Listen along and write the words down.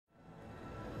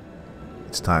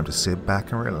it's time to sit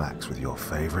back and relax with your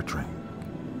favorite drink.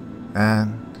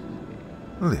 And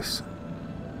listen.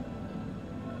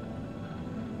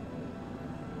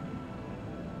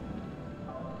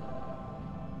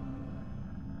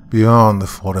 Beyond the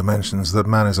four dimensions that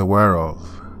man is aware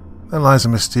of, there lies a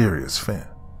mysterious fear.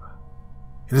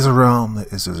 It is a realm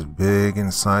that is as big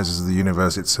in size as the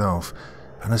universe itself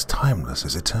and as timeless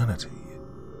as eternity.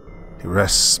 It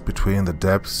rests between the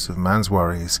depths of man's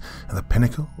worries and the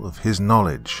pinnacle of his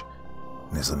knowledge,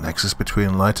 and is the nexus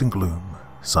between light and gloom,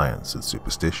 science and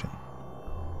superstition.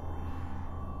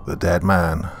 The dead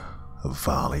man of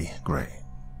Varley Grange.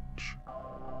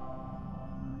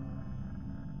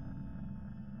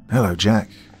 Hello,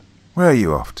 Jack. Where are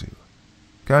you off to?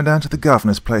 Going down to the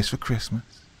governor's place for Christmas?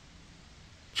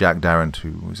 Jack Darrant,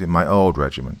 who was in my old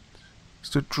regiment,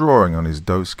 stood drawing on his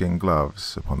doeskin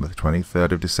gloves upon the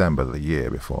 23rd of December the year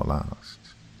before last.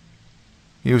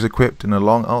 He was equipped in a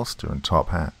long ulster and top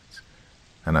hat,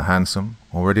 and a hansom,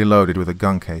 already loaded with a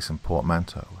gun case and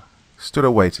portmanteau, stood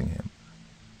awaiting him.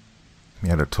 He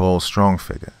had a tall, strong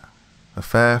figure, a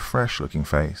fair, fresh-looking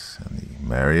face, and the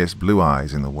merriest blue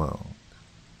eyes in the world.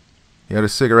 He had a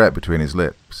cigarette between his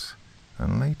lips,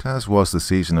 and late as was the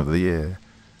season of the year,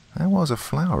 there was a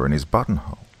flower in his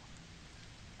buttonhole.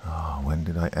 Oh, when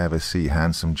did I ever see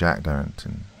handsome Jack Darrant,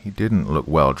 and he didn't look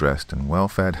well-dressed and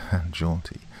well-fed and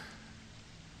jaunty.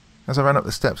 As I ran up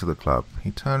the steps of the club,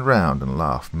 he turned round and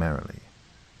laughed merrily.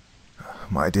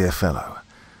 My dear fellow,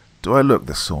 do I look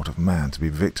the sort of man to be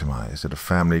victimized at a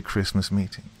family Christmas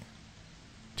meeting?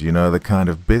 Do you know the kind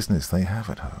of business they have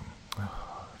at home?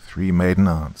 3 maiden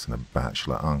aunts and a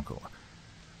bachelor uncle,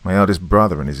 my eldest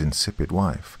brother and his insipid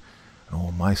wife, and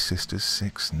all my sister's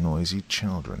 6 noisy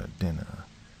children at dinner.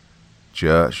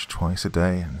 Church twice a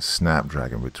day and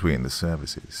snapdragon between the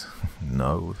services.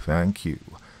 No, thank you.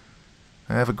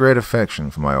 I have a great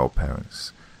affection for my old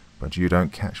parents, but you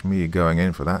don't catch me going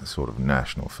in for that sort of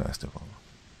national festival.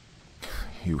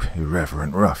 You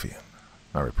irreverent ruffian,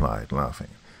 I replied, laughing.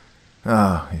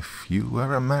 Ah, if you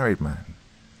were a married man.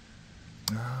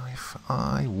 Ah, if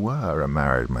I were a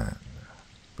married man,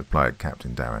 replied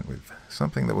Captain Darrant with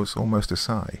something that was almost a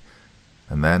sigh,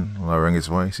 and then, lowering his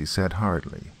voice, he said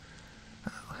hurriedly,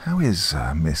 How is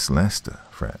Miss Lester,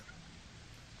 Fred?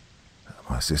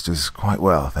 My sister's quite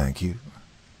well, thank you,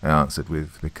 I answered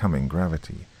with becoming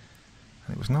gravity,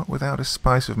 and it was not without a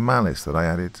spice of malice that I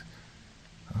added,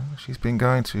 she's been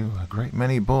going to a great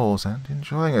many balls and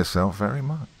enjoying herself very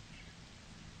much.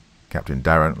 Captain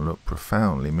Darrant looked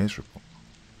profoundly miserable.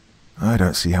 I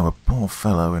don't see how a poor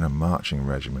fellow in a marching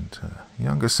regiment, a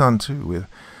younger son too, with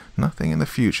nothing in the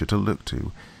future to look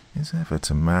to, is ever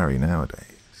to marry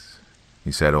nowadays,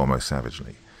 he said almost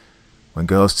savagely, when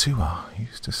girls too are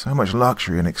used to so much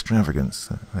luxury and extravagance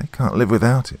that they can't live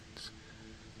without it.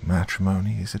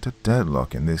 Matrimony is at a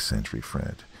deadlock in this century,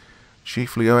 Fred,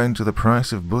 chiefly owing to the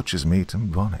price of butcher's meat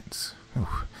and bonnets.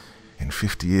 Ooh, in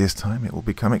 50 years' time it will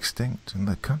become extinct, and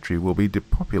the country will be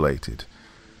depopulated.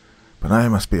 But I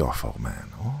must be off, old man,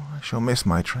 or I shall miss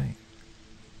my train.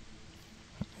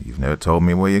 You've never told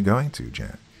me where you're going to,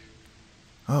 Jack.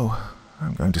 Oh,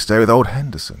 I'm going to stay with old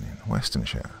Henderson in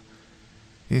Westonshire.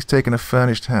 He's taken a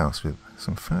furnished house with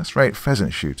some first-rate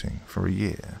pheasant shooting for a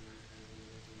year.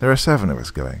 There are 7 of us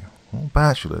going, all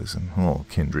bachelors and all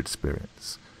kindred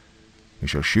spirits. We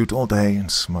shall shoot all day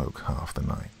and smoke half the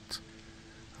night.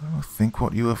 Oh, think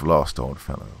what you have lost, old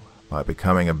fellow, by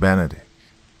becoming a Benedict.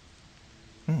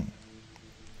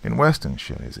 In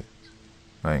Westonshire, is it?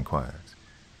 I inquired.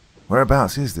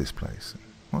 Whereabouts is this place?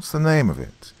 What's the name of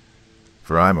it?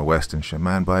 For I'm a Westonshire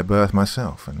man by birth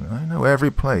myself, and I know every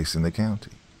place in the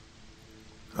county.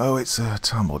 Oh, it's a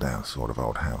tumble-down sort of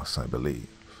old house, I believe,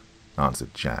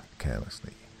 answered Jack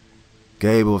carelessly.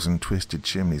 Gables and twisted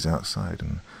chimneys outside,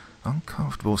 and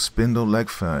uncomfortable spindle-leg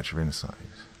furniture inside.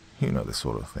 You know the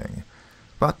sort of thing.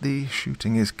 But the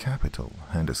shooting is capital,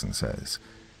 Henderson says,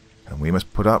 and we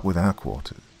must put up with our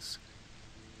quarters.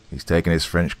 He's taken his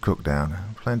French cook down,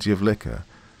 and plenty of liquor,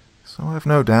 so I've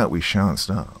no doubt we shan't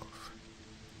starve.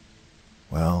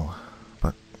 Well,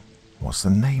 but what's the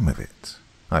name of it?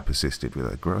 I persisted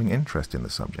with a growing interest in the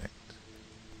subject.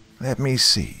 Let me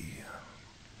see.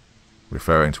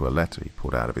 Referring to a letter he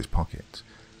pulled out of his pocket.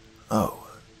 Oh,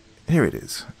 here it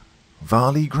is.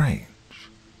 Varley Grange.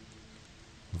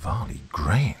 Varley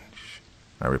Grange?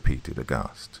 I repeated,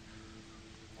 aghast.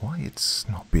 Why, it's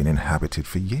not been inhabited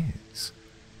for years.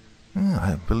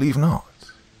 I believe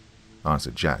not,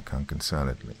 answered Jack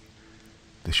unconcernedly.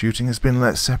 The shooting has been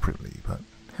let separately, but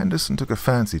Henderson took a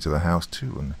fancy to the house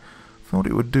too, and thought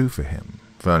it would do for him,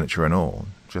 furniture and all,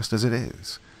 just as it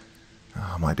is.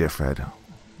 Ah, my dear Fred,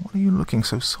 What are you looking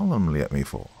so solemnly at me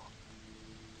for?"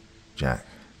 "Jack,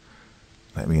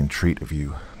 let me entreat of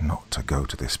you not to go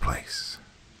to this place,"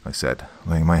 I said,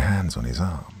 laying my hands on his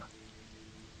arm.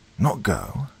 "Not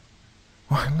go?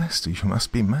 Why, Lester, you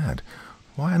must be mad.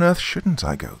 Why on earth shouldn't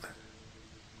I go there?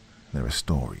 There are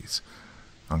stories,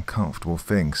 uncomfortable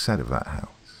things said of that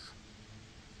house.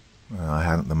 Well, I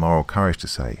hadn't the moral courage to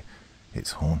say,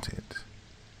 'It's haunted.'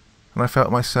 And I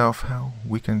felt myself how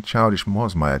weak and childish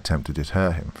was my attempt to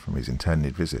deter him from his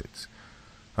intended visit.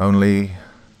 Only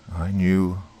I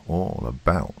knew all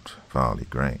about Varley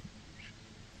Grange.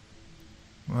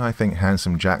 I think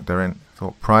handsome Jack Darrent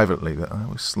thought privately that I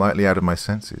was slightly out of my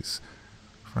senses,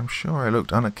 for I'm sure I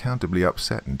looked unaccountably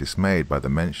upset and dismayed by the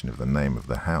mention of the name of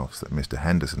the house that Mr.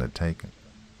 Henderson had taken.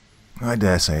 "I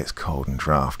dare say it's cold and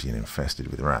draughty and infested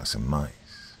with rats and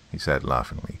mice," he said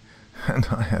laughingly, "and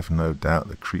I have no doubt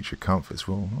the creature comforts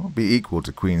will not be equal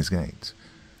to Queen's Gate.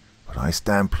 But I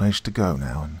stand pledged to go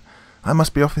now, and I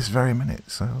must be off this very minute,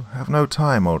 so have no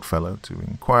time, old fellow, to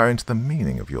inquire into the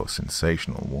meaning of your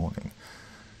sensational warning.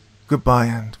 Goodbye,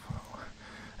 and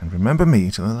remember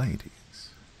me to the ladies."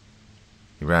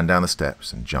 He ran down the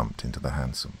steps and jumped into the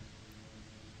hansom.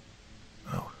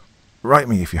 "Oh, write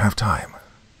me if you have time,"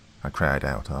 I cried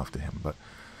out after him, but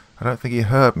I don't think he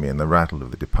heard me in the rattle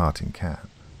of the departing cab.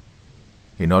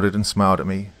 He nodded and smiled at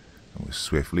me and was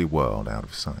swiftly whirled out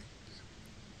of sight.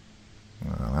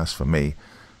 Well, as for me,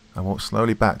 I walked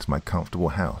slowly back to my comfortable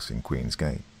house in Queen's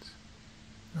Gate.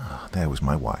 There was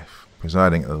my wife,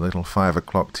 presiding at the little 5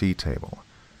 o'clock tea table,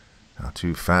 our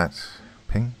 2 fat,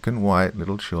 pink and white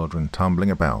little children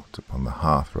tumbling about upon the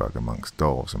hearthrug amongst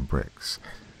dolls and bricks,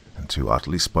 and 2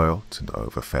 utterly spoilt and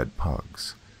overfed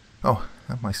pugs. Oh,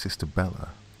 and my sister Bella,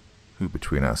 who,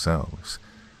 between ourselves,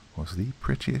 was the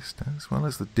prettiest as well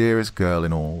as the dearest girl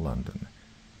in all London,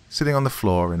 sitting on the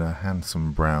floor in a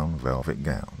handsome brown velvet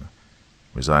gown,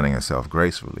 resigning herself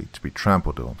gracefully to be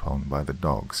trampled upon by the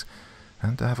dogs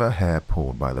and to have her hair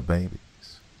pulled by the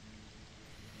babies.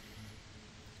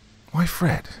 "Why,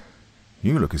 Fred,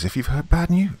 you look as if you've heard bad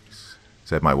news,"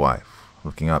 said my wife,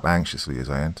 looking up anxiously as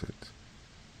I entered.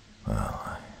 "Well,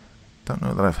 I don't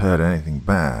know that I've heard anything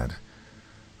bad.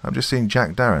 I've just seen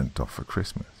Jack Darrent off for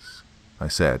Christmas," I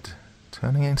said,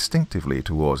 turning instinctively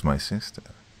towards my sister.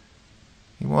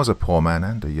 He was a poor man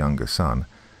and a younger son,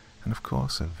 and of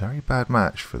course a very bad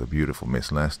match for the beautiful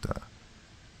Miss Lester.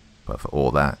 But for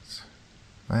all that,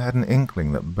 I had an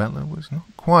inkling that Bella was not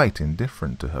quite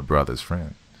indifferent to her brother's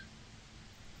friend.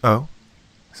 "Oh,"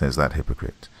 says that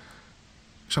hypocrite,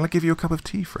 "shall I give you a cup of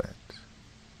tea, Fred?"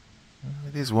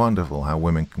 It is wonderful how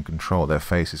women can control their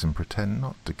faces and pretend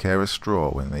not to care a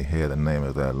straw when they hear the name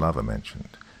of their lover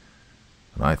mentioned.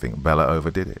 And I think Bella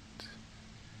overdid it.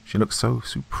 She looked so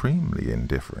supremely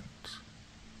indifferent.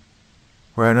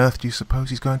 "Where on earth do you suppose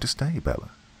he's going to stay, Bella?"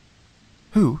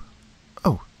 "Who?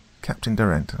 Oh, Captain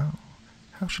Darrent. Oh,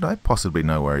 how should I possibly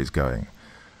know where he's going?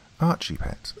 Archie,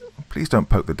 pet, please don't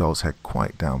poke the doll's head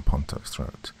quite down Ponto's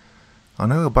throat. I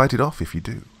know he'll bite it off if you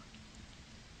do."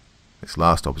 This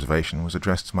last observation was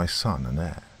addressed to my son and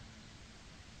heir.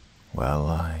 "Well,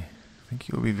 I think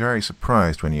you'll be very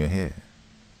surprised when you hear.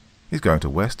 He's going to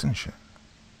Westonshire,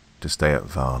 to stay at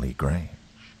Varley Grange."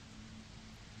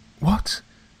 "What?"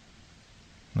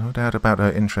 No doubt about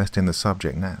her interest in the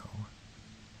subject now.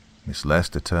 Miss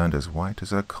Lester turned as white as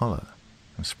her collar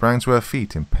and sprang to her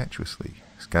feet impetuously,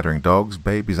 scattering dogs,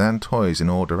 babies, and toys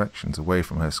in all directions away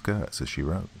from her skirts as she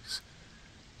rose.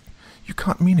 "You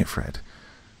can't mean it, Fred.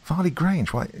 Varley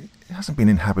Grange, why, it hasn't been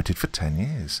inhabited for 10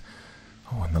 years.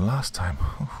 Oh, and the last time,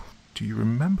 do you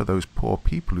remember those poor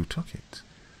people who took it?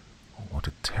 Oh, what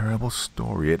a terrible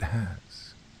story it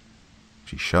has."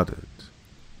 She shuddered.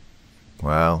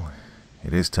 "Well,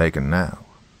 it is taken now,"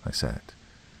 I said,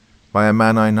 "by a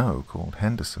man I know called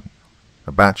Henderson,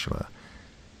 a bachelor.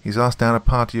 He's asked down a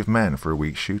party of men for a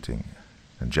week's shooting,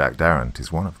 and Jack Darrent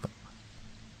is one of them."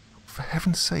 "For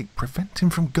heaven's sake, prevent him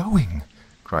from going,"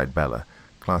 cried Bella,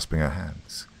 clasping her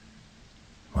hands.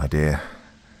 "My dear,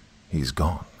 he's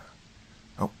gone."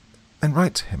 "Oh, then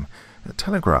write to him.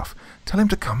 Telegraph. Tell him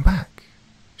to come back,"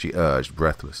 she urged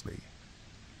breathlessly.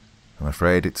 "I'm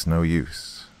afraid it's no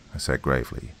use," I said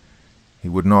gravely. "He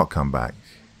would not come back.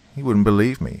 He wouldn't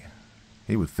believe me.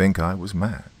 He would think I was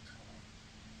mad."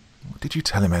 "Did you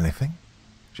tell him anything?"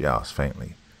 she asked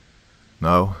faintly.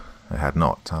 "No, I had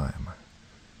not time.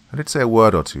 I did say a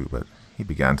word or two, but he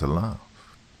began to laugh."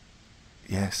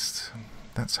 "Yes,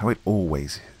 that's how it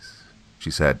always is," she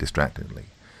said distractedly.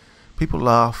 "People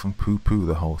laugh and pooh-pooh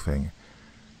the whole thing.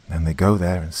 Then they go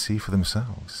there and see for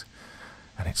themselves,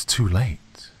 and it's too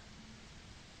late."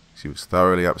 She was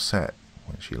thoroughly upset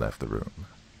when she left the room.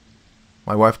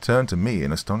 My wife turned to me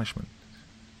in astonishment.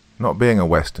 Not being a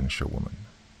Westernshire woman,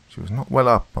 she was not well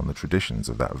up on the traditions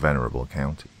of that venerable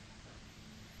county.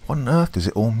 "What on earth does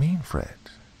it all mean, Fred?"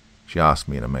 she asked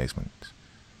me in amazement.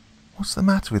 "What's the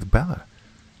matter with Bella?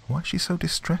 Why is she so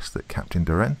distressed that Captain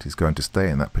Durrant is going to stay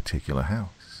in that particular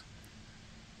house?"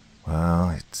 "Well,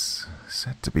 it's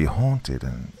said to be haunted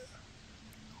and—"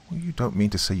 "Well, you don't mean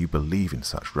to say you believe in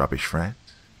such rubbish, Fred?"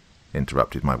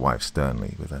 interrupted my wife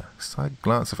sternly, with a side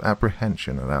glance of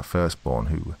apprehension at our firstborn,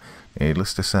 who,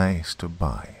 needless to say, stood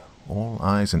by, all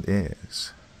eyes and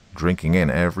ears, drinking in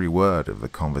every word of the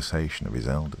conversation of his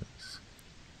elders.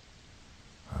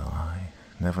 "Well, I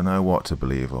never know what to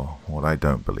believe or what I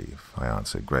don't believe," I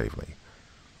answered gravely.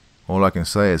 "All I can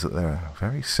say is that there are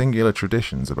very singular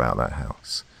traditions about that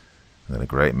house, and that a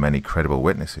great many credible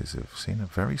witnesses have seen a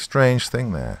very strange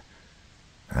thing there,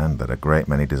 and that a great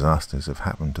many disasters have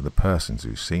happened to the persons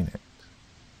who've seen it."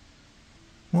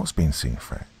 "What's been seen,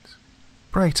 Fred?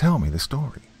 Pray tell me the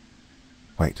story.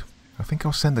 Wait, I think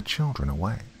I'll send the children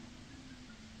away."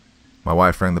 My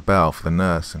wife rang the bell for the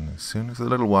nurse, and as soon as the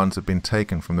little ones had been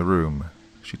taken from the room,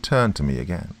 she turned to me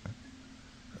again.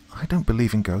 "I don't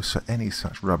believe in ghosts or any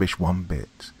such rubbish one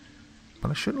bit,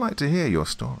 but I should like to hear your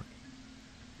story."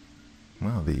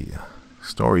 "Well, the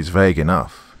story's vague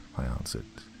enough," I answered.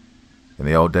 "In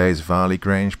the old days, Varley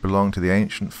Grange belonged to the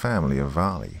ancient family of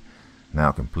Varley,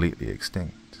 now completely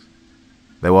extinct.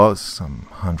 There was, some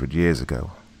 100 years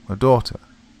ago, a daughter,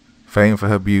 famed for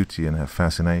her beauty and her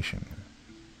fascination.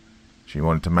 She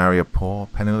wanted to marry a poor,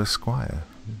 penniless squire,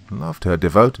 who loved her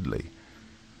devotedly.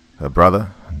 Her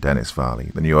brother, Dennis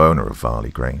Varley, the new owner of Varley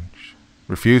Grange,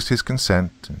 refused his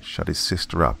consent and shut his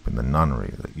sister up in the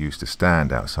nunnery that used to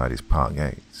stand outside his park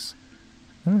gates.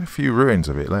 There are a few ruins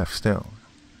of it left still.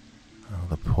 Oh,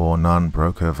 the poor nun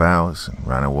broke her vows and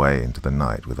ran away into the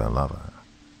night with her lover.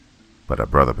 But her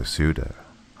brother pursued her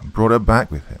and brought her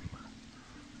back with him.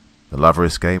 The lover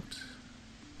escaped,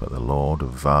 but the Lord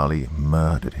of Varley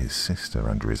murdered his sister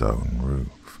under his own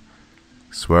roof,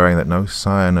 swearing that no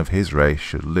scion of his race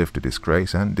should live to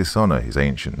disgrace and dishonor his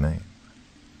ancient name.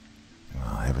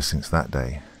 Well, ever since that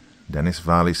day, Dennis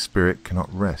Varley's spirit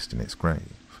cannot rest in its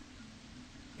grave.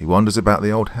 He wanders about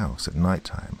the old house at night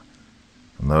time,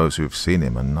 and those who have seen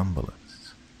him are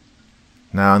numberless.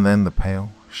 Now and then the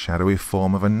pale, shadowy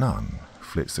form of a nun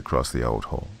flits across the old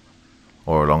hall,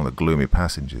 or along the gloomy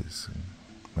passages, and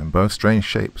when both strange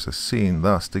shapes are seen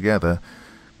thus together,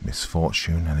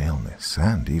 misfortune and illness,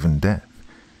 and even death,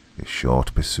 is sure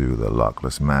to pursue the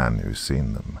luckless man who's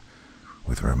seen them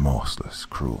with remorseless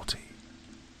cruelty.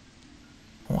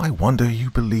 "Oh, I wonder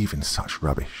you believe in such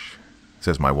rubbish,"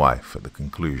 says my wife at the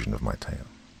conclusion of my tale.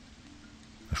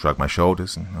 I shrug my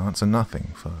shoulders and answer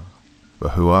nothing, for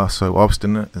who are so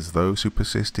obstinate as those who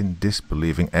persist in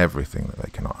disbelieving everything that they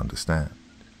cannot understand.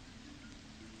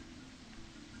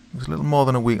 It was a little more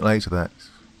than a week later that,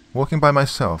 walking by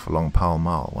myself along Pall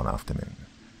Mall one afternoon,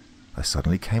 I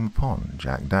suddenly came upon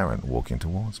Jack Darrant walking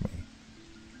towards me.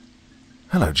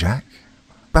 "Hello, Jack.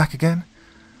 Back again?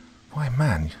 Why,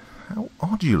 man, how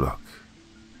odd you look."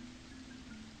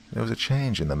 There was a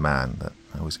change in the man that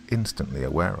I was instantly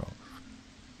aware of.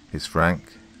 His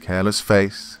frank, careless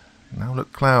face now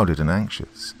looked clouded and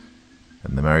anxious,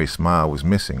 and the merry smile was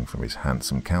missing from his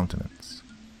handsome countenance.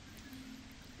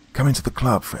 "Come into the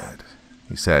club, Fred,"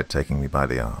 he said, taking me by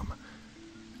the arm.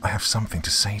 "I have something to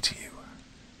say to you."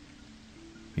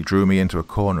 He drew me into a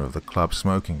corner of the club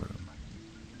smoking room.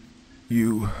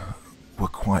 "You were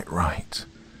quite right.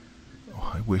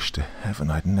 Oh, I wish to heaven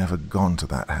I'd never gone to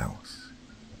that house."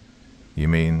 "You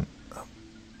mean,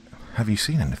 have you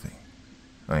seen anything?"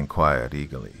 I inquired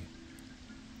eagerly.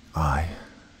 "I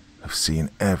have seen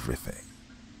everything,"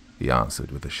 he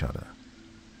answered with a shudder.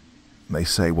 "They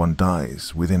say one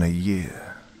dies within a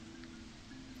year."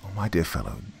 "Oh, my dear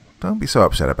fellow, don't be so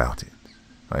upset about it,"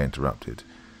 I interrupted.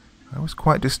 I was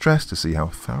quite distressed to see how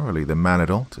thoroughly the man had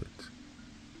altered.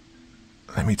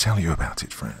 "Let me tell you about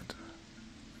it, Fred."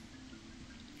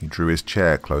 He drew his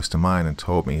chair close to mine and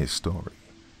told me his story,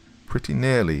 pretty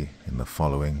nearly in the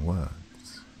following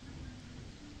words.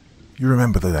 "You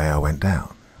remember the day I went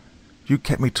down? You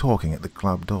kept me talking at the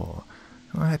club door,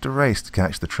 and I had to race to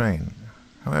catch the train.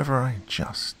 However, I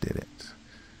just did it.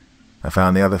 I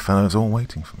found the other fellows all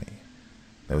waiting for me.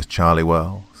 There was Charlie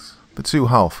Wells, the two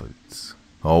Halfords,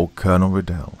 old Colonel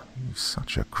Riddell, who's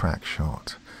such a crack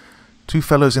shot, two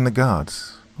fellows in the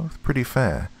guards, both pretty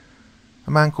fair,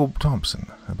 a man called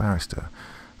Thompson, a barrister,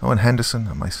 Owen Henderson,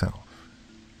 and myself.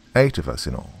 8 of us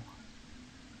in all.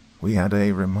 We had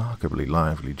a remarkably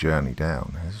lively journey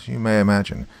down, as you may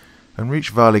imagine, and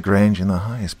reached Varley Grange in the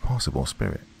highest possible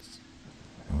spirits.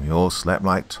 and we all slept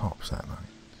like tops that night.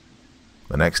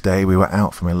 The next day we were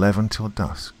out from 11 till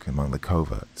dusk among the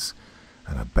coverts,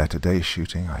 and a better day's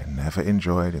shooting I never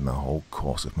enjoyed in the whole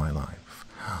course of my life.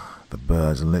 The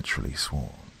birds literally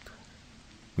swarmed.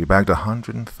 We bagged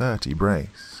 130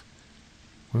 brace.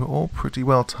 We were all pretty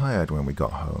well tired when we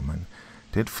got home, and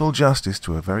did full justice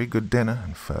to a very good dinner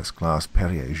and first-class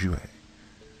Perrier Jouet.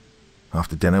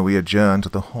 After dinner we adjourned to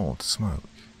the hall to smoke.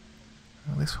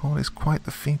 Now, this hall is quite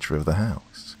the feature of the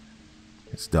house.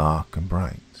 It's dark and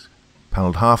bright,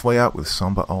 panelled halfway up with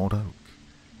sombre old oak,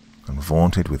 and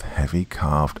vaulted with heavy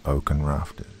carved oaken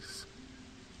rafters.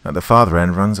 At the farther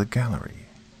end runs a gallery,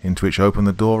 into which opened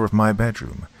the door of my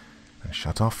bedroom, and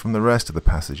shut off from the rest of the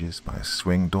passages by a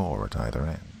swing door at either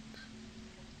end.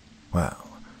 Well,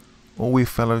 all we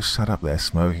fellows sat up there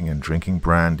smoking and drinking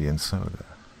brandy and soda,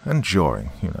 and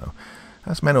jawing,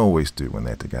 as men always do when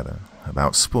they're together,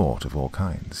 about sport of all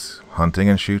kinds, hunting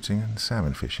and shooting and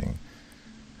salmon fishing.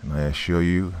 And I assure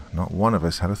you, not one of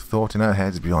us had a thought in our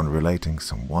heads beyond relating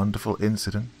some wonderful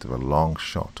incident of a long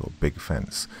shot or big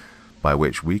fence, by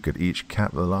which we could each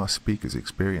cap the last speaker's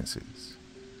experiences.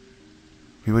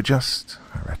 We were just,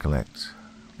 I recollect,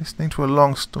 listening to a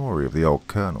long story of the old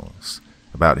Colonel's,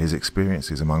 about his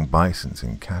experiences among bisons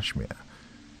in Kashmir,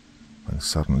 when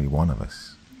suddenly one of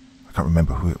us, I can't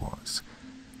remember who it was,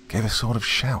 gave a sort of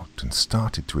shout and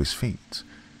started to his feet,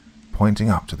 pointing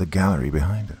up to the gallery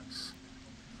behind us.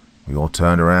 We all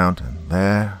turned around, and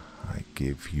there, I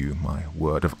give you my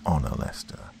word of honour,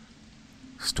 Lester,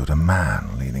 stood a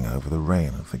man leaning over the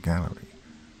rail of the gallery,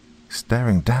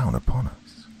 staring down upon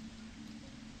us.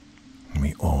 And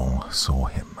we all saw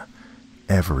him,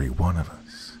 every one of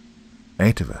us.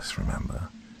 8 of us, remember.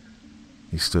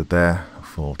 He stood there a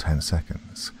full 10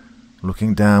 seconds,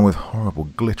 looking down with horrible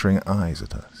glittering eyes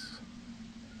at us.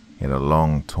 He had a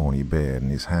long tawny beard, and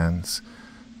his hands,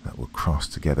 that were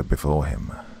crossed together before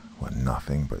him, were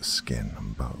nothing but skin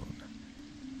and bone.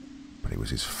 But it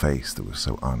was his face that was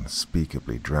so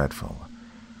unspeakably dreadful.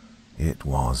 It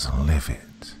was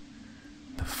livid,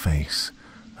 the face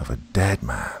of a dead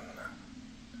man.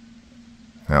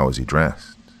 How was he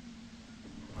dressed?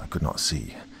 I could not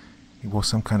see. He wore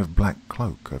some kind of black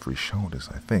cloak over his shoulders,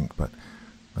 I think, but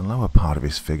the lower part of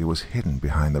his figure was hidden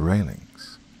behind the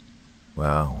railings.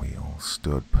 Well, we all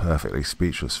stood perfectly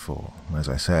speechless for, as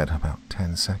I said, about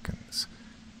 10 seconds.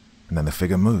 And then the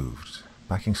figure moved,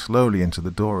 backing slowly into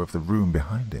the door of the room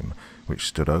behind him, which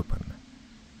stood open.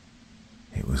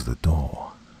 It was the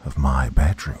door of my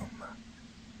bedroom.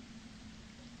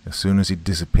 As soon as he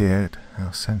disappeared,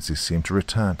 our senses seemed to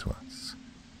return to us.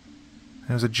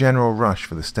 There was a general rush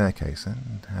for the staircase,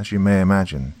 and, as you may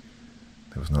imagine,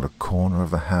 there was not a corner of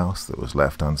the house that was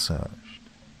left unsearched.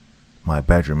 My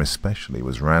bedroom especially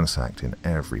was ransacked in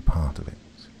every part of it.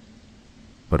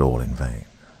 But all in vain.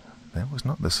 There was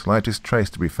not the slightest trace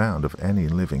to be found of any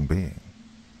living being.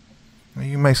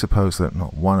 You may suppose that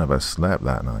not one of us slept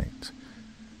that night.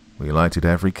 We lighted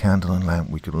every candle and lamp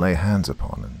we could lay hands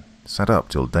upon, and sat up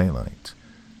till daylight,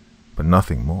 but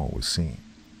nothing more was seen.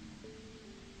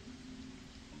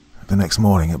 The next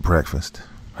morning at breakfast,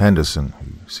 Henderson,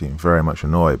 who seemed very much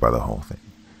annoyed by the whole thing,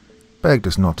 begged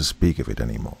us not to speak of it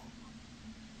any more.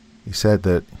 He said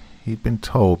that he'd been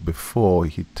told before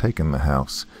he'd taken the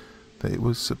house that it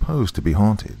was supposed to be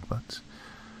haunted, but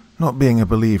not being a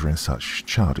believer in such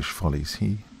childish follies,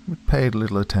 he paid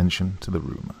little attention to the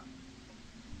rumour.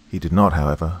 He did not,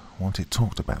 however, want it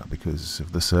talked about because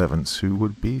of the servants who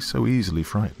would be so easily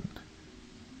frightened.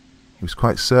 He was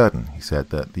quite certain, he said,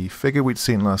 that the figure we'd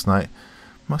seen last night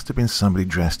must have been somebody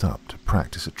dressed up to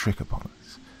practice a trick upon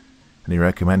us, and he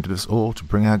recommended us all to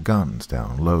bring our guns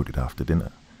down loaded after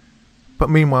dinner, but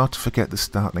meanwhile to forget the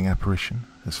startling apparition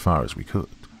as far as we could.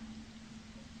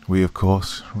 We, of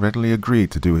course, readily agreed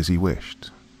to do as he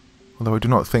wished, although I do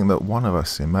not think that one of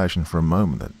us imagined for a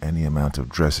moment that any amount of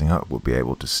dressing up would be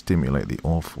able to stimulate the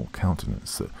awful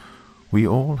countenance that we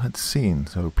all had seen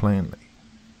so plainly.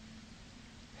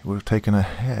 It would have taken a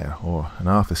Hare or an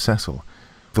Arthur Cecil,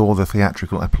 with all the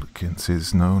theatrical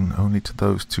applicances known only to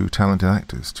those 2 talented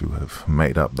actors, to have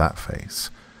made up that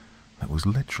face, that was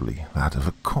literally that of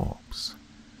a corpse.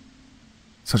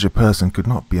 Such a person could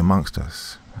not be amongst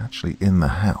us, actually in the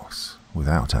house,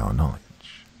 without our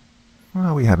knowledge.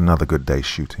 Well, we had another good day's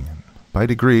shooting, and by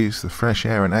degrees the fresh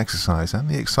air and exercise and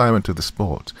the excitement of the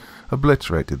sport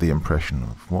obliterated the impression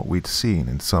of what we'd seen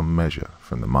in some measure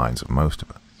from the minds of most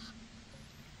of us.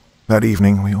 That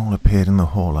evening we all appeared in the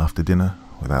hall after dinner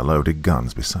with our loaded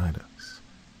guns beside us.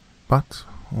 But,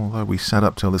 although we sat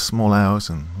up till the small hours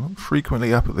and looked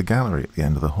frequently up at the gallery at the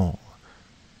end of the hall,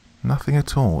 nothing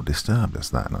at all disturbed us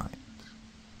that night.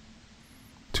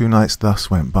 2 nights thus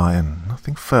went by, and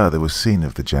nothing further was seen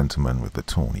of the gentleman with the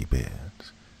tawny beard.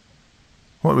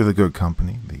 What with the good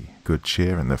company, the good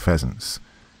cheer, and the pheasants,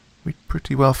 we'd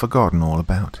pretty well forgotten all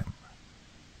about him.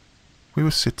 We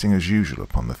were sitting as usual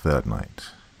upon the 3rd night,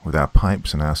 with our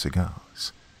pipes and our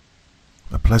cigars.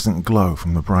 A pleasant glow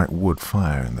from the bright wood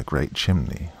fire in the great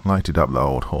chimney lighted up the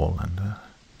old hall, and a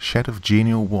shed of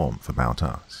genial warmth about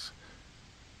us,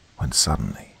 when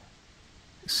suddenly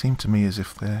it seemed to me as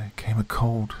if there came a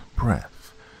cold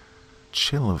breath,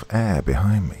 chill of air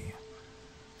behind me,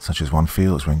 such as one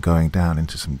feels when going down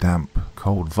into some damp,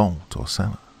 cold vault or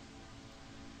cellar.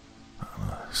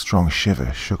 A strong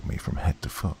shiver shook me from head to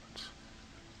foot.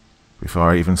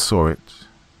 Before I even saw it,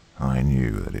 I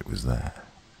knew that it was there.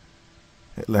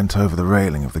 It leant over the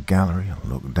railing of the gallery and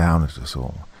looked down at us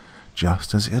all,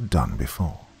 just as it had done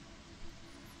before.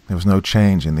 There was no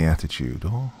change in the attitude,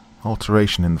 or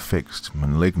alteration in the fixed,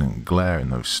 malignant glare in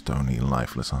those stony,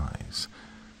 lifeless eyes.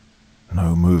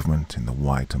 No movement in the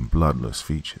white and bloodless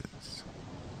features.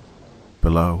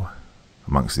 Below,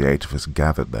 amongst the 8 of us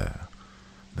gathered there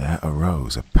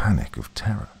arose a panic of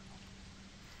terror.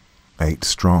 8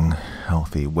 strong,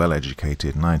 healthy,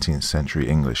 well-educated 19th century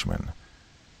Englishmen,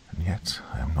 and yet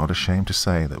I am not ashamed to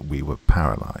say that we were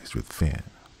paralyzed with fear.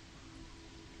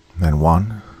 Then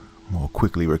one, more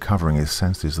quickly recovering his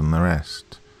senses than the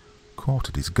rest, caught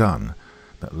at his gun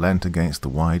that leant against the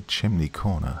wide chimney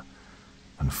corner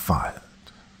and fired.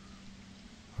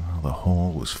 Well, the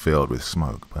hall was filled with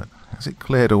smoke, but as it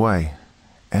cleared away,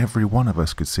 every one of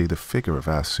us could see the figure of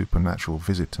our supernatural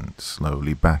visitant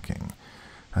slowly backing,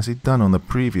 as he'd done on the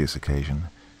previous occasion,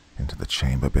 into the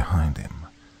chamber behind him,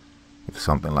 with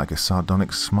something like a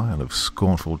sardonic smile of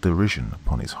scornful derision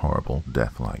upon his horrible,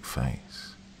 death-like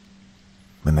face.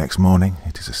 The next morning,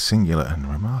 it is a singular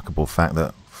and remarkable fact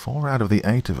that 4 out of the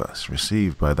 8 of us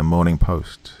received by the morning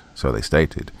post, so they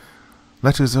stated,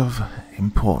 letters of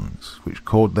importance which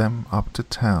called them up to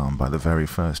town by the very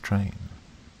first train.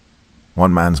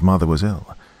 One man's mother was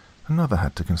ill, another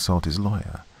had to consult his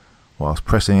lawyer, whilst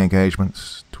pressing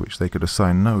engagements, to which they could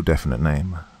assign no definite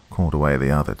name, called away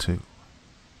the other 2.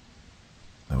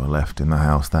 There were left in the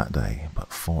house that day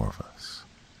but 4 of us: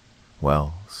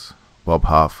 Wells, Bob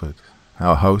Hartford,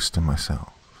 our host, and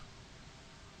myself.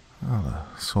 Well,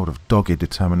 a sort of dogged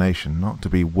determination not to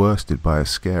be worsted by a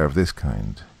scare of this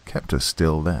kind kept us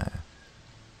still there.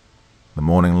 The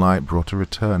morning light brought a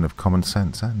return of common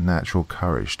sense and natural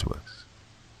courage to us.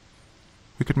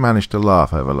 We could manage to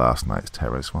laugh over last night's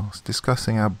terrors whilst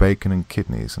discussing our bacon and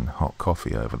kidneys and hot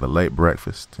coffee over the late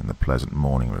breakfast in the pleasant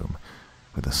morning room,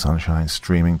 with the sunshine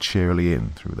streaming cheerily in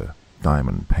through the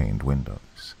diamond-paned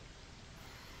windows.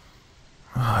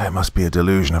 "It must be a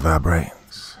delusion of our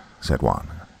brains," said one.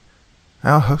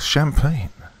 "Our host's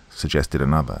champagne," suggested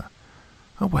another.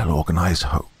 "A well-organized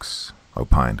hoax,"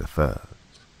 opined a third.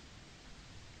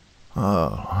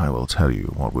 "Oh, I will tell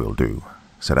you what we'll do,"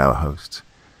 said our host.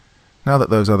 "Now that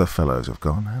those other fellows have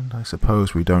gone, and I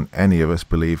suppose we don't any of us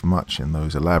believe much in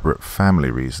those elaborate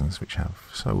family reasons which have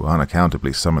so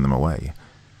unaccountably summoned them away,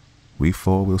 we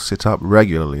 4 will sit up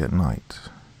regularly at night,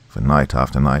 for night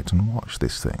after night, and watch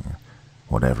this thing,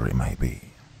 whatever it may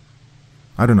be.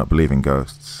 I do not believe in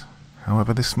ghosts.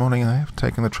 However, this morning I have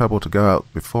taken the trouble to go out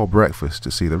before breakfast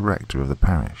to see the rector of the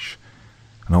parish,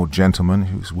 an old gentleman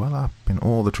who's well up in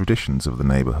all the traditions of the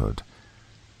neighbourhood,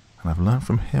 and I've learned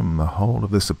from him the whole of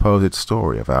the supposed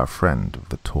story of our friend of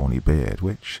the tawny beard,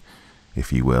 which,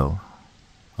 if you will,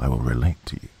 I will relate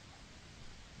to you."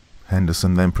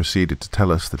 Henderson then proceeded to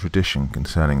tell us the tradition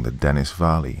concerning the Dennis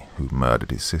Varley who murdered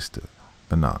his sister,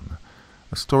 the nun,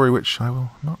 a story which I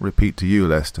will not repeat to you,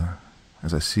 Lester,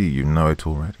 as I see you know it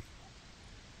already.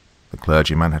 The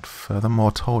clergyman had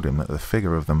furthermore told him that the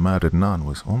figure of the murdered nun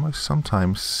was almost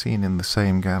sometimes seen in the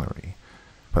same gallery,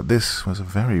 but this was a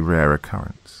very rare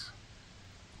occurrence.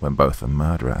 When both the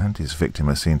murderer and his victim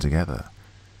are seen together,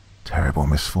 terrible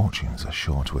misfortunes are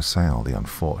sure to assail the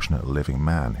unfortunate living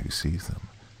man who sees them,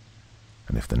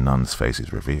 and if the nun's face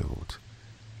is revealed,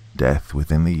 death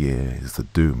within the year is the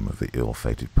doom of the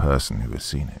ill-fated person who has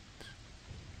seen it.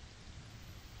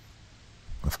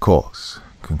 "Of course,"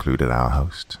 concluded our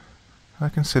host, "I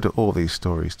consider all these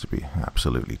stories to be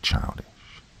absolutely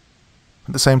childish.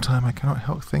 At the same time, I cannot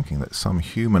help thinking that some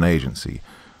human agency,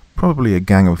 probably a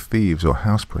gang of thieves or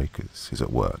housebreakers, is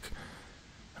at work,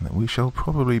 and that we shall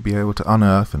probably be able to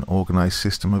unearth an organized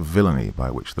system of villainy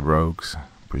by which the rogues,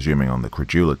 presuming on the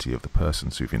credulity of the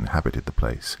persons who've inhabited the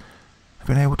place, have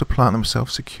been able to plant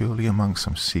themselves securely among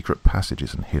some secret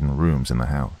passages and hidden rooms in the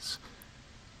house,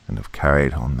 and have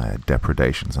carried on their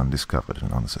depredations undiscovered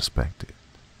and unsuspected.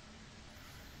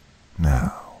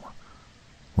 Now,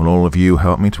 Will all of you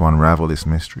help me to unravel this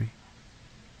mystery?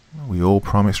 We all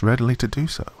promised readily to do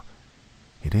so.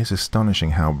 It is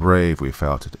astonishing how brave we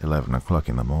felt at 11 o'clock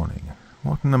in the morning.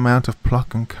 What an amount of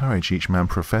pluck and courage each man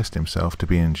professed himself to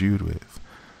be endued with.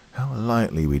 How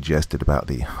lightly we jested about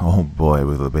the old boy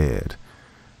with the beard,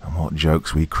 and what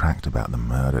jokes we cracked about the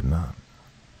murdered nun.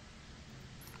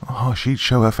 Oh, she'd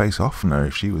show her face oftener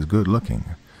if she was good-looking.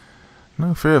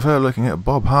 No fear of her looking at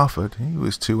Bob Harford. He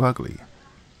was too ugly.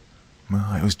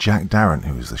 Well, it was Jack Darrant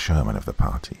who was the showman of the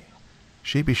party.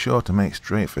 She'd be sure to make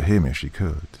straight for him if she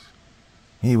could.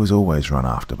 He was always run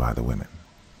after by the women,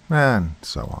 and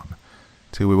so on,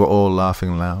 till we were all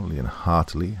laughing loudly and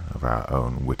heartily of our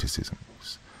own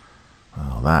witticisms.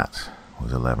 Well, that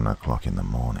was 11 o'clock in the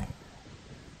morning.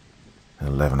 At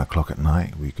 11 o'clock at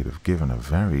night, we could have given a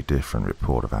very different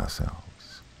report of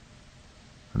ourselves.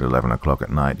 At 11 o'clock at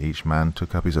night, each man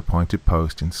took up his appointed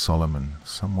post in solemn and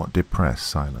somewhat depressed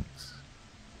silence.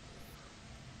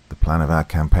 The plan of our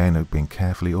campaign had been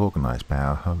carefully organized by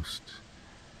our host.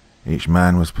 Each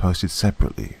man was posted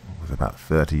separately, with about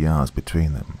 30 yards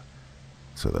between them,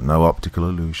 so that no optical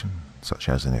illusion, such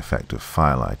as an effect of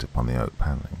firelight upon the oak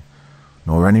panelling,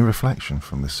 nor any reflection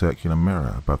from the circular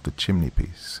mirror above the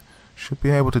chimney-piece, should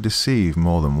be able to deceive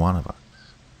more than one of us.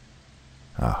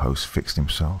 Our host fixed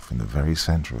himself in the very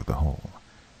centre of the hall,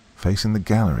 facing the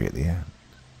gallery at the end.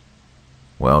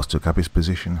 Wells took up his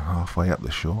position halfway up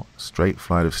the short, straight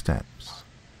flight of steps.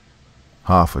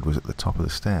 Harford was at the top of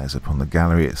the stairs upon the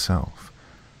gallery itself.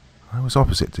 I was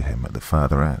opposite to him at the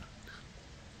further end.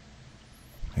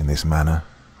 In this manner,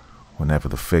 whenever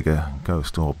the figure,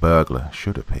 ghost or burglar,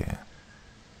 should appear,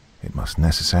 it must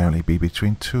necessarily be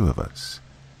between two of us,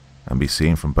 and be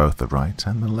seen from both the right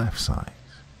and the left sides.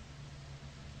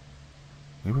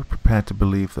 We were prepared to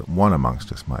believe that one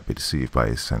amongst us might be deceived by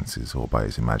his senses or by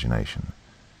his imagination,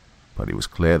 but it was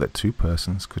clear that two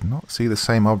persons could not see the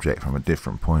same object from a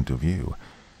different point of view,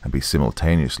 and be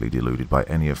simultaneously deluded by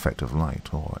any effect of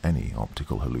light or any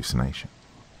optical hallucination.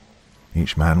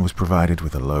 Each man was provided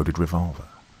with a loaded revolver,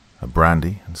 a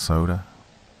brandy and soda,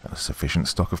 and a sufficient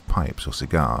stock of pipes or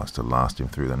cigars to last him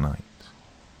through the night.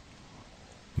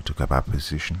 We took up our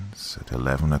positions at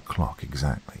 11 o'clock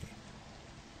exactly,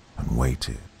 and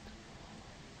waited.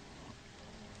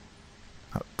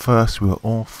 At first we were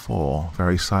all four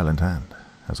very silent and,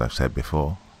 as I've said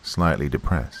before, slightly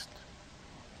depressed.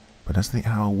 But as the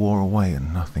hour wore away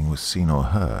and nothing was seen or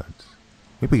heard,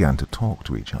 we began to talk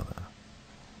to each other.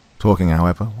 Talking,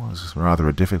 however, was rather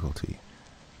a difficulty.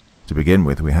 To begin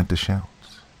with, we had to shout.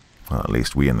 Well, at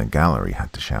least we in the gallery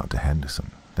had to shout to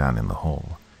Henderson, down in the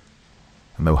hall.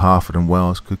 And though Harford and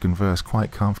Wells could converse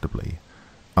quite comfortably,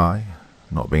 I,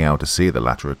 not being able to see the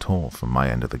latter at all from my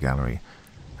end of the gallery,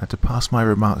 had to pass my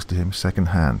remarks to him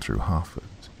second-hand through Harford,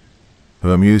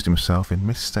 who amused himself in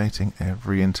misstating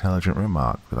every intelligent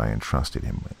remark that I entrusted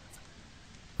him with.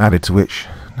 Added to which,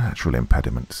 natural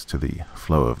impediments to the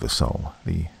flow of the soul,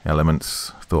 the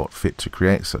elements thought fit to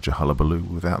create such a hullabaloo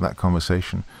without that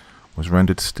conversation, was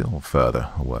rendered still further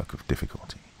a work of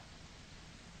difficulty.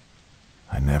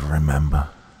 I never remember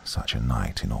such a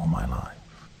night in all my life.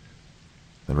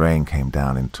 The rain came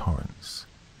down in torrents.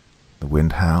 The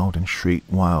wind howled and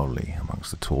shrieked wildly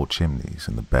amongst the tall chimneys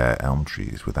and the bare elm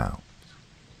trees without.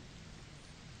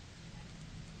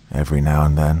 Every now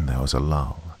and then there was a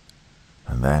lull,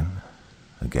 and then,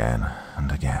 again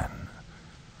and again,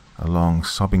 a long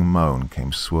sobbing moan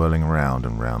came swirling round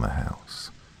and round the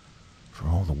house, for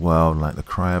all the world like the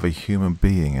cry of a human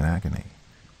being in agony.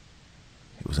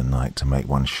 It was a night to make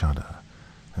one shudder,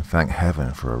 and thank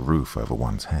heaven for a roof over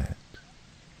one's head.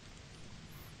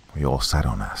 We all sat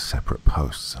on our separate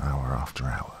posts hour after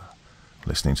hour,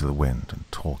 listening to the wind and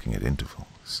talking at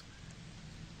intervals.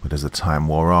 But as the time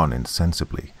wore on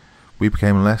insensibly, we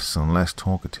became less and less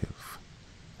talkative,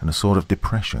 and a sort of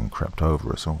depression crept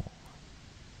over us all.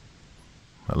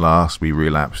 At last we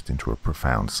relapsed into a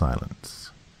profound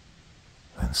silence.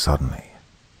 Then suddenly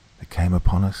there came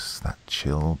upon us that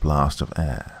chill blast of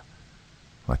air,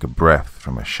 like a breath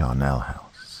from a charnel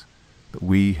house, that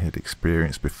we had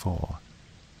experienced before,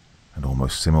 and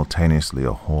almost simultaneously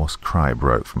a hoarse cry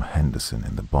broke from Henderson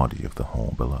in the body of the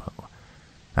hall below,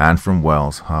 and from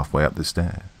Wells halfway up the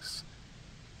stairs.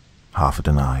 Harford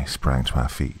and I sprang to our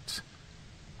feet,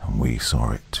 and we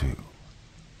saw it too.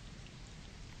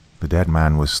 The dead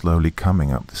man was slowly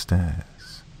coming up the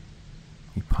stairs.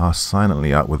 He passed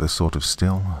silently up with a sort of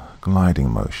still, gliding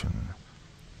motion,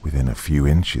 within a few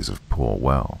inches of poor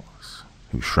Wells,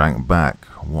 who shrank back,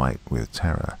 white with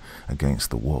terror, against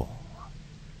the wall.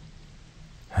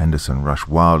 Henderson rushed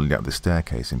wildly up the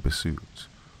staircase in pursuit,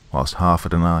 whilst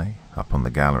Harford and I, up on the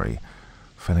gallery,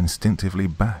 fell instinctively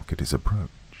back at his approach.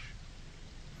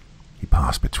 He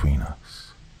passed between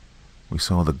us. We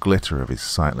saw the glitter of his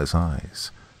sightless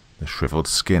eyes, the shriveled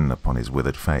skin upon his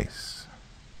withered face,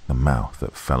 the mouth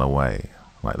that fell away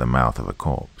like the mouth of a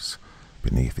corpse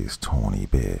beneath his tawny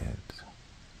beard.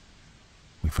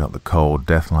 We felt the cold,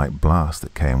 death-like blast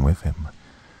that came with him,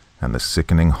 and the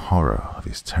sickening horror of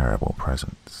his terrible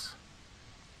presence.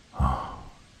 Oh,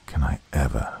 can I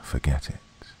ever forget it?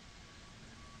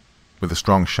 With a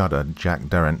strong shudder, Jack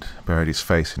Derrent buried his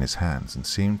face in his hands and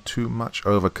seemed too much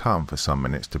overcome for some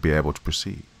minutes to be able to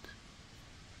proceed.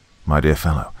 "My dear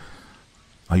fellow,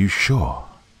 are you sure?"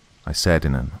 I said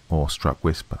in an awestruck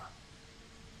whisper.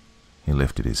 He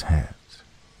lifted his head.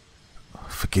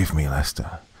 "Forgive me,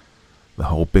 Lester. The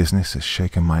whole business has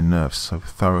shaken my nerves so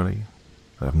thoroughly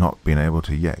that I've not been able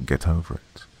to yet get over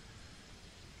it.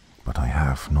 But I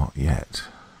have not yet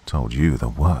told you the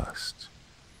worst."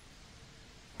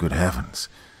 "Good heavens,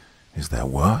 is there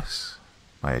worse?"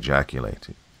 I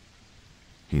ejaculated.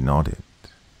 He nodded.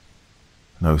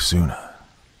 "No sooner,"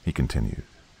 he continued,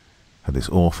 "had this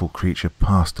awful creature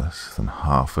passed us than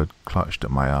Harford clutched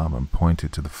at my arm and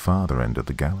pointed to the farther end of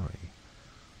the gallery.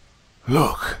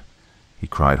 "Look!" he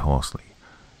cried hoarsely.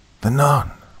 "The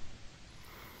nun!"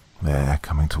 There,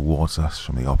 coming towards us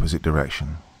from the opposite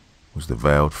direction, was the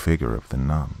veiled figure of the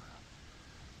nun.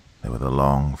 There were the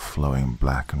long, flowing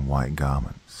black and white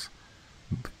garments,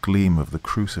 the gleam of the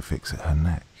crucifix at her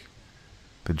neck,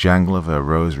 the jangle of her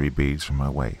rosary beads from her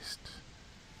waist,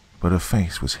 but her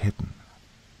face was hidden.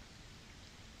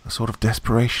 A sort of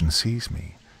desperation seized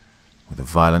me. With a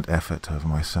violent effort over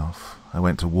myself, I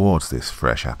went towards this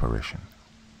fresh apparition.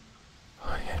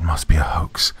 "It must be a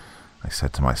hoax," I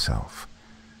said to myself,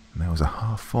 and there was a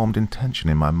half-formed intention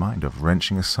in my mind of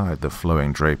wrenching aside the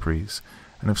flowing draperies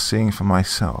and of seeing for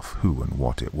myself who and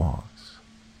what it was.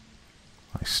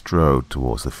 I strode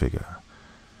towards the figure.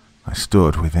 I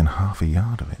stood within half a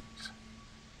yard of it.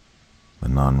 The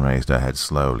nun raised her head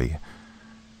slowly,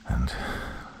 and,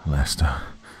 Lester,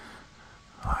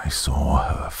 I saw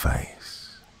her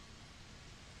face.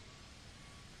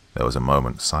 There was a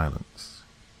moment's silence.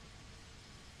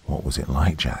 "What was it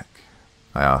like, Jack?"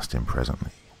 I asked him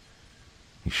presently.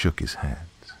 He shook his head.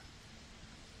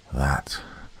 "That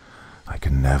I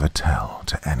can never tell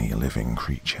to any living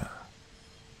creature."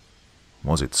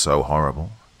 "Was it so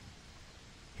horrible?"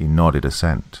 He nodded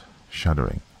assent,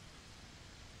 shuddering.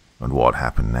 "And what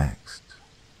happened next?"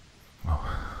 "Oh,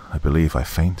 I believe I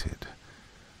fainted.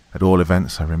 At all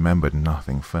events, I remembered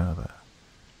nothing further.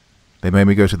 They made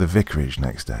me go to the vicarage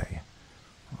next day.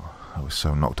 I was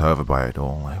so knocked over by it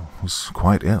all, I was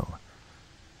quite ill.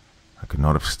 I could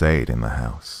not have stayed in the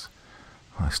house.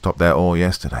 I stopped there all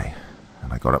yesterday,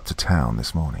 and I got up to town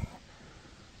this morning.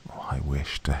 I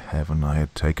wish to heaven I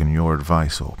had taken your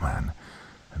advice, old man,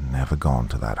 and never gone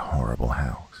to that horrible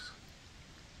house."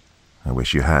 "I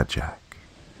wish you had, Jack.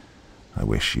 I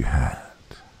wish you had,"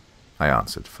 I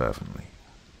answered fervently.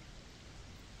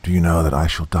 "Do you know that I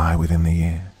shall die within the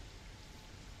year?"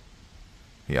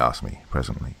 he asked me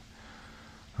presently.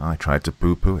 I tried to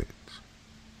pooh-pooh it.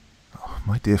 "Oh,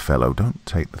 my dear fellow, don't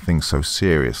take the thing so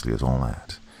seriously as all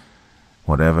that.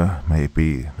 Whatever may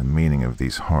be the meaning of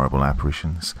these horrible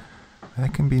apparitions, there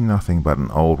can be nothing but an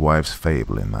old wives'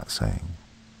 fable in that saying.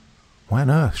 Why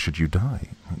on earth should you die?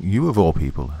 You, of all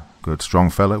people, a good strong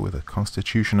fellow with a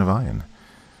constitution of iron.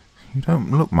 You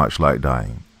don't look much like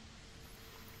dying."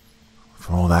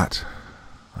 "For all that,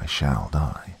 I shall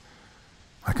die.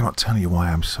 I cannot tell you why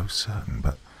I am so certain,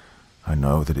 but I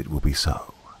know that it will be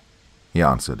so," he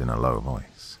answered in a low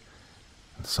voice.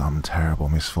 "And some terrible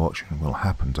misfortune will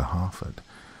happen to Harford.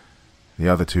 The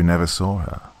other two never saw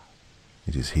her.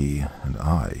 It is he and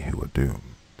I who are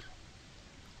doomed."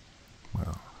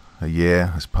 Well, a year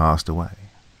has passed away.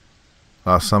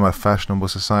 Last summer, fashionable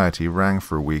society rang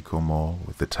for a week or more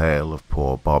with the tale of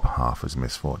poor Bob Harford's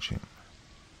misfortune.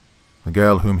 The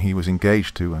girl whom he was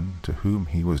engaged to and to whom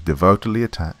he was devotedly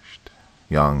attached,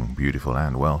 young, beautiful,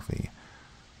 and wealthy,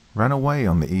 ran away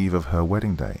on the eve of her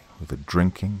wedding day with a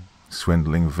drinking,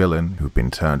 swindling villain who'd been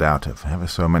turned out of ever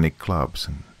so many clubs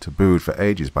and tabooed for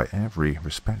ages by every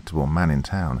respectable man in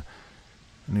town,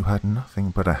 and who had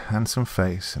nothing but a handsome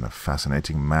face and a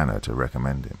fascinating manner to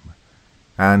recommend him,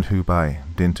 and who, by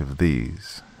dint of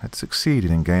these, had succeeded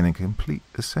in gaining complete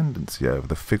ascendancy over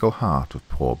the fickle heart of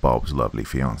poor Bob's lovely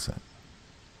fiancée.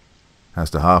 As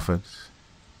to Harford,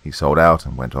 he sold out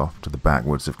and went off to the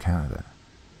backwoods of Canada,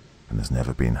 and has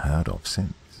never been heard of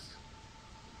since.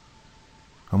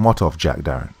 And what of Jack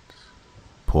Derrent?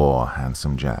 Poor,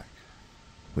 handsome Jack,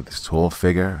 with his tall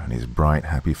figure and his bright,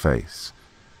 happy face,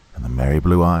 and the merry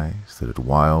blue eyes that had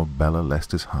wiled Bella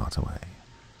Lester's heart away.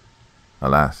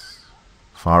 Alas,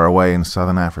 far away in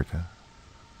southern Africa,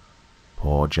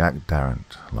 poor Jack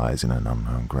Darrant lies in an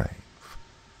unknown grave,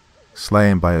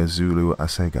 slain by a Zulu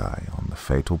assegai on the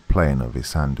fatal plain of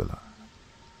Isandula.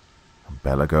 And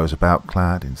Bella goes about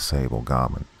clad in sable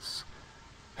garments,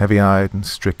 heavy-eyed and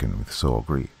stricken with sore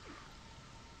grief,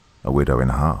 a widow in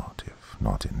heart, if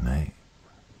not in name.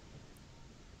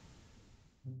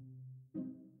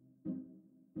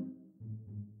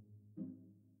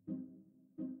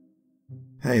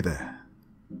 Hey there.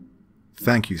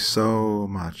 Thank you so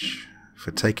much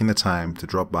for taking the time to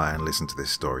drop by and listen to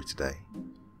this story today.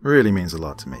 It really means a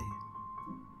lot to me.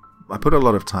 I put a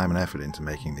lot of time and effort into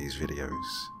making these videos,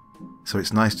 so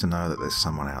it's nice to know that there's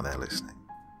someone out there listening.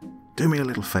 Do me a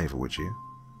little favor, would you?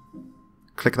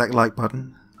 Click that like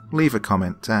button, leave a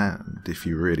comment, and if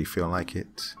you really feel like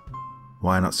it,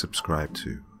 why not subscribe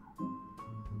too?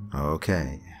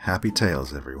 Okay, happy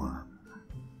tales everyone.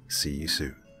 See you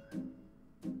soon.